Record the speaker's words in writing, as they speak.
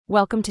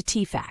Welcome to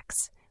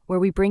TFacts, where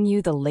we bring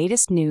you the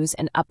latest news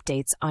and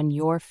updates on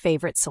your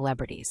favorite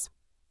celebrities.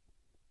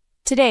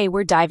 Today,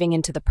 we're diving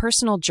into the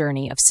personal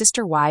journey of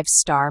Sister Wives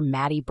star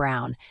Maddie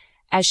Brown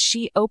as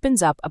she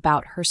opens up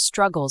about her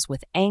struggles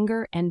with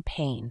anger and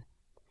pain.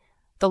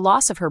 The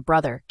loss of her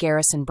brother,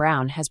 Garrison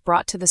Brown, has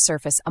brought to the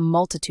surface a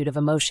multitude of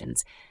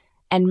emotions,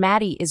 and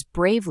Maddie is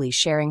bravely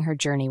sharing her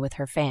journey with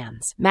her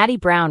fans. Maddie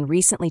Brown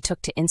recently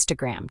took to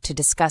Instagram to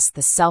discuss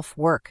the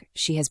self-work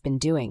she has been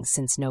doing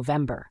since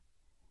November.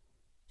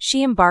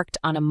 She embarked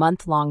on a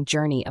month-long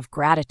journey of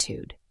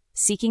gratitude,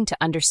 seeking to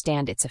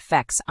understand its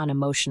effects on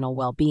emotional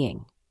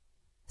well-being.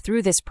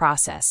 Through this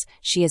process,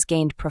 she has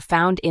gained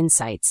profound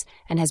insights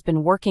and has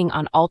been working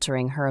on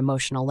altering her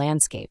emotional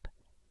landscape.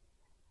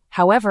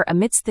 However,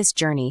 amidst this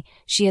journey,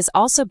 she has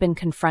also been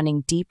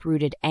confronting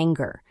deep-rooted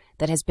anger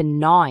that has been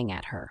gnawing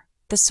at her.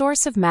 The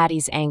source of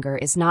Maddie's anger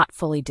is not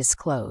fully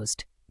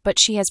disclosed, but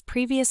she has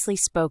previously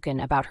spoken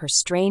about her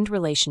strained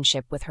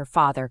relationship with her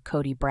father,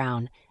 Cody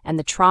Brown, and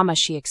the trauma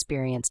she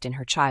experienced in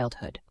her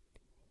childhood.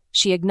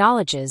 She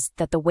acknowledges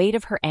that the weight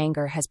of her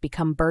anger has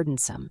become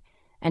burdensome,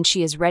 and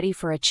she is ready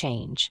for a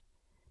change.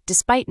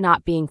 Despite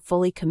not being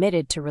fully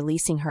committed to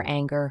releasing her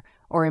anger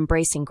or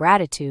embracing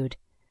gratitude,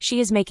 she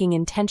is making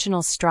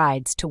intentional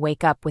strides to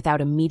wake up without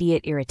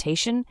immediate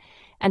irritation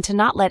and to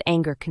not let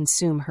anger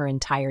consume her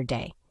entire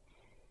day.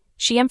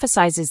 She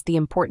emphasizes the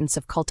importance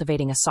of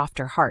cultivating a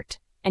softer heart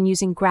and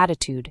using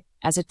gratitude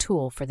as a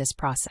tool for this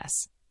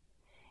process.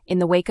 In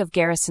the wake of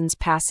Garrison's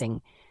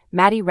passing,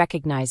 Maddie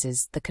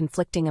recognizes the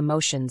conflicting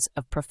emotions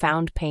of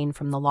profound pain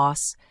from the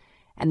loss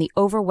and the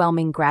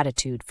overwhelming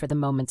gratitude for the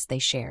moments they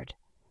shared.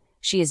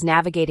 She is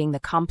navigating the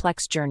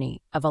complex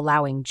journey of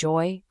allowing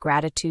joy,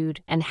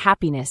 gratitude, and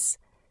happiness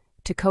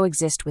to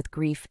coexist with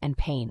grief and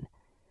pain.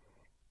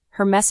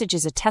 Her message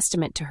is a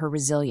testament to her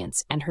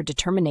resilience and her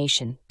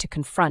determination to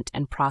confront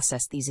and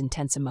process these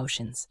intense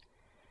emotions.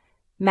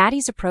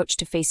 Maddie's approach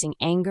to facing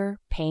anger,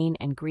 pain,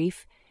 and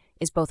grief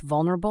is both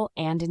vulnerable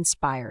and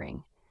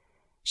inspiring.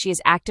 She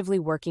is actively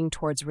working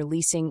towards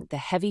releasing the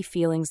heavy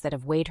feelings that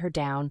have weighed her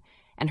down,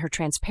 and her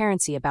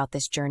transparency about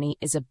this journey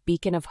is a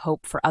beacon of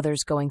hope for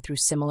others going through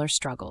similar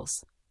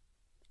struggles.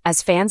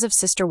 As fans of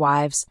Sister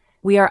Wives,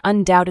 we are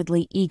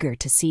undoubtedly eager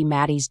to see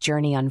Maddie's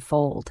journey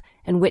unfold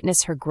and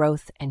witness her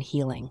growth and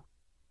healing.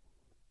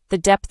 The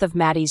depth of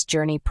Maddie's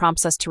journey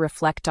prompts us to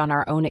reflect on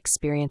our own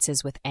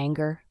experiences with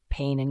anger,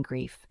 pain, and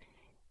grief.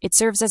 It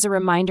serves as a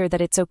reminder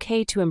that it's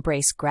okay to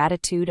embrace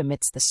gratitude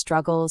amidst the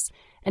struggles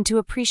and to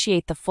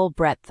appreciate the full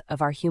breadth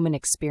of our human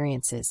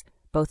experiences,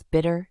 both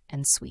bitter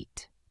and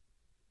sweet.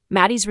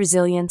 Maddie's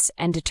resilience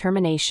and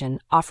determination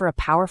offer a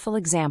powerful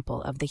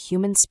example of the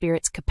human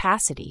spirit's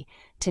capacity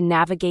to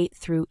navigate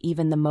through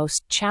even the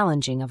most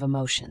challenging of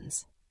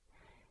emotions.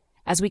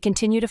 As we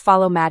continue to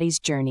follow Maddie's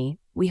journey,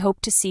 we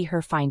hope to see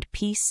her find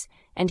peace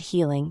and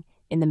healing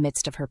in the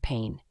midst of her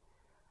pain.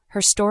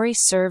 Her story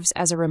serves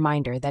as a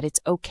reminder that it's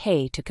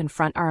okay to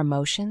confront our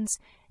emotions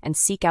and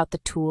seek out the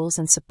tools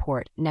and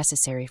support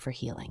necessary for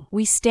healing.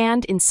 We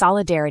stand in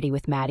solidarity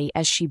with Maddie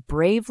as she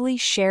bravely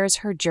shares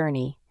her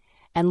journey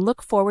and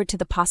look forward to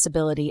the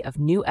possibility of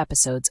new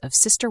episodes of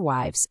Sister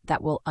Wives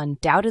that will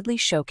undoubtedly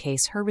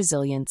showcase her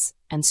resilience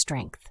and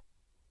strength.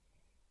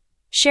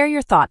 Share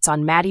your thoughts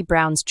on Maddie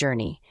Brown's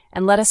journey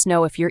and let us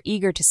know if you're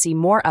eager to see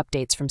more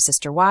updates from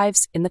Sister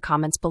Wives in the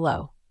comments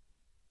below.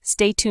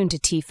 Stay tuned to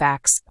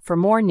TFacts for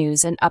more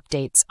news and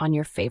updates on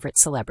your favorite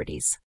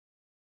celebrities.